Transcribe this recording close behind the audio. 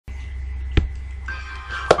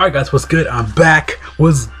Alright guys, what's good? I'm back.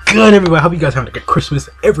 What's good, everybody? I hope you guys having a good Christmas,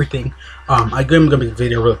 everything. I'm gonna make a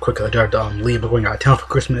video real quick because I tried to leave. I'm going out of town for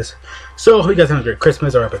Christmas. So I hope you guys having a great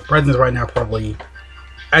Christmas or having presents right now, probably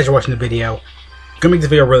as you're watching the video. I'm gonna make this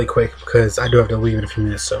video really quick because I do have to leave in a few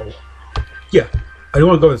minutes, so yeah. I do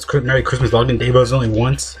want to go to this Merry Christmas login day, but it was only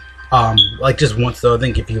once. Like just once though. I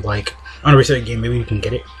think if you like on a reset game, maybe you can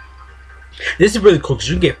get it. This is really cool because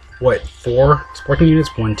you get what, 4 sparking units?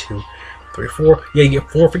 1, 2, 3, 4. Yeah, you get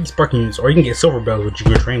 4 free sparking units, or you can get silver bells, which you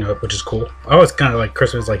can train up, which is cool. I always kind of like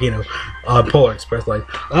Christmas, like, you know, Polar Express, like,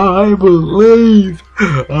 I believe.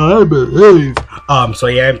 So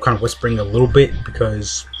yeah, I'm kind of whispering a little bit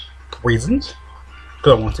because reasons,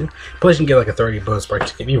 because I want to. Plus, you can get like a 30 bonus spark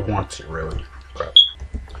if you want to, really. Crap.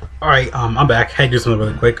 All right, I'm back. Had to do something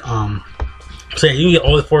really quick. So yeah, you can get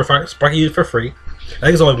all the 4 sparking units for free. I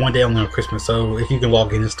think it's only one day only on Christmas, so if you can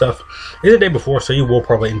log in and stuff, it's the day before, so you will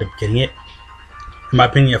probably end up getting it. In my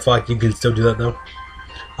opinion, I feel like you can still do that though.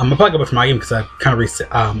 I'll probably go back to my game because I kind of reset.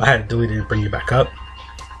 I had to delete it and bring it back up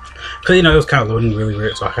because, you know, it was kind of loading really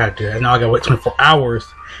weird, so I had to do that. And now I gotta wait 24 hours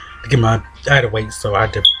to get my. I had to wait, so I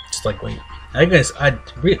had to just like wait. I guess I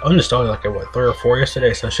uninstalled it like at what, 3 or 4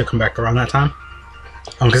 yesterday, so I should come back around that time.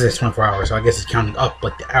 Because it's 24 hours, so I guess it's counting up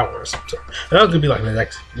like the hours. So that was gonna be like the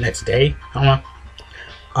next day. I don't know.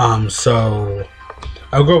 So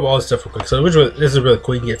I'll go over all this stuff real quick. So this is really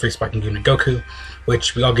cool. You can get free sparking unit Goku,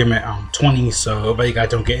 which we all give him at 20. So but you guys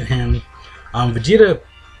don't get him. Vegeta,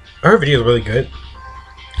 I heard Vegeta's really good.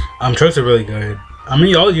 Trunks are really good. I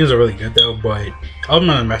mean, all the units are really good though, but all of them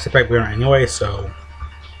are in the Master Pack we are anyway. So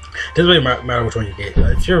it doesn't really matter which one you get.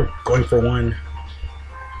 If you're going for one,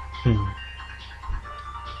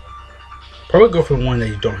 probably go for one that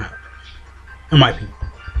you don't have, in my opinion.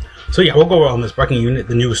 So yeah, we'll go over on the sparking unit,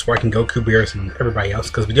 the new sparking Goku, Beerus, and everybody else,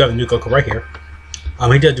 because we do have the new Goku right here.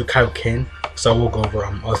 He did do Kaioken, so we'll go over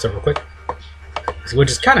all this stuff real quick, which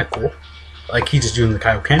is kind of cool. Like, he's just doing the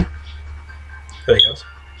Kaioken. There he goes.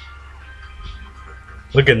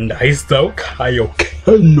 Looking nice though,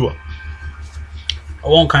 Kaioken. I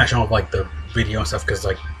won't kind of show off like the video and stuff, because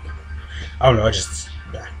like, I don't know, I just.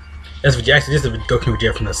 That's actually just a Goku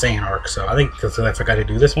Vegeta from the Saiyan arc, so I think because I forgot to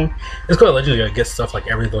do this one. It's quite legendary to get stuff like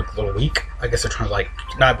every little week. I guess they're trying to like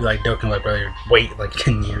not be like Goku like really wait like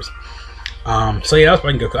 10 years. So yeah, that's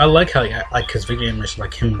why Goku. I like how like his video animation,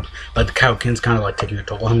 like him, like the Kaioken's kind of like taking a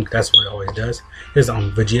toll on him. That's what it always does. His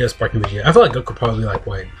Vegeta, sparking Vegeta. I feel like Goku probably like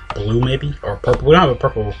what, blue maybe or purple. We don't have a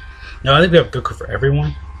purple. No, I think we have Goku for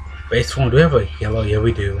everyone. Base form. Do we have a yellow? Yeah,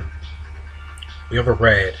 we do. We have a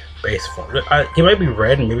red base form. He might be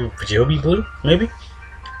red and maybe Vegeta will be blue, maybe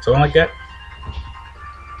something like that.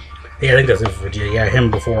 Yeah, I think that's it for Vegeta. Yeah,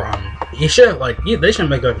 him before. He should like they should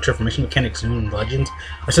make like a transformation mechanic soon in Legends.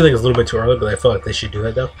 I still think it's a little bit too early, but I feel like they should do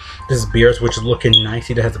that though. This is Beerus, which is looking nice.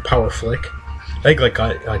 He has a power flick. I think like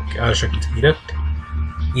Edict.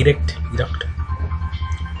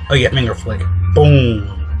 Oh yeah, finger flick. Boom.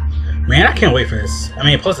 Man, I can't wait for this. I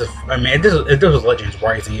mean, plus if this was Legends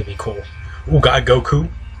Rising, it'd be cool. Ooh, got Goku.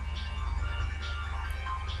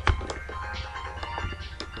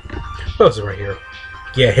 What else is right here?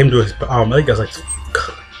 Yeah, him doing his, I think that's like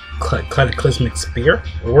Cataclysmic Spear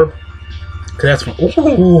Orb. Cause that's from,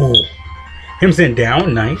 ooh, him sitting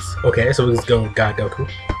down, nice. Okay, so let's go God Goku.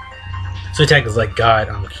 So attack is like God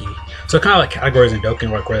key. So kind of like categories in Dokkan,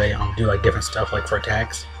 like where they do like different stuff like for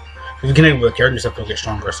attacks. If you connect with the character stuff, you'll get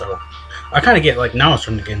stronger. So I kind of get like now I'm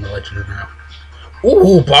starting to get in the Legends now.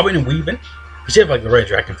 Ooh, bobbing and weaving. He should have like the red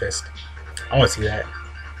dragon fist. I want to see that.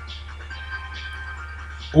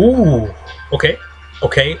 Ooh, okay.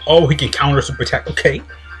 Oh, he can counter super attack. Okay.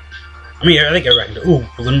 I mean, I think everybody can do. Ooh,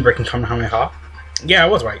 limit breaking Kamehameha. Yeah, I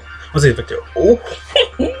was right. Let's see the victor. Oh,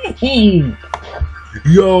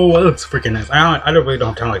 yo, that looks freaking nice. I really don't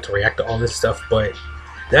have time like to react to all this stuff, but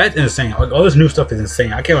that's insane. Like, all this new stuff is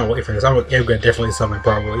insane. I can't wait for this. I'm gonna definitely something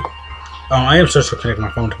probably. I am supposed to connect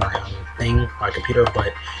my phone to my my computer,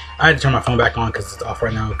 but I had to turn my phone back on because it's off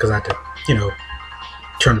right now because I had to, you know,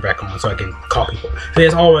 turn it back on so I can call people. So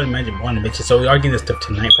that's all I wanted to mention. So we are getting this stuff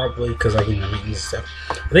tonight probably because I can make this stuff.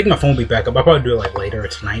 I think my phone will be back up. I'll probably do it like later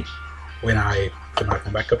tonight when I get my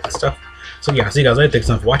phone back up and stuff. So yeah, see you guys later. Thanks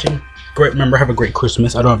so much for watching. Great, remember, have a great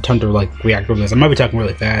Christmas. I don't have time to like react to this. I might be talking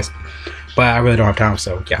really fast, but I really don't have time.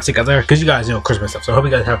 So yeah, see you guys later because you guys know Christmas stuff. So I hope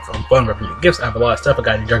you guys have fun wrapping your gifts. I have a lot of stuff. I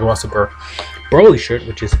got a Dragon Ball Super Broly shirt,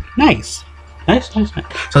 which is nice. Nice. So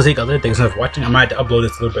I'll see you guys later. Thanks so much for watching. I might have to upload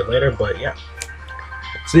this a little bit later, but yeah.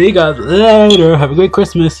 See you guys later. Have a great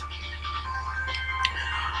Christmas.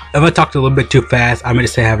 If I talked a little bit too fast, I meant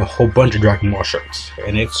to say I have a whole bunch of Dragon Ball shirts,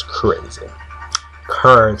 and it's crazy.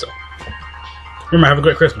 Remember, have a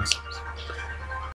great Christmas.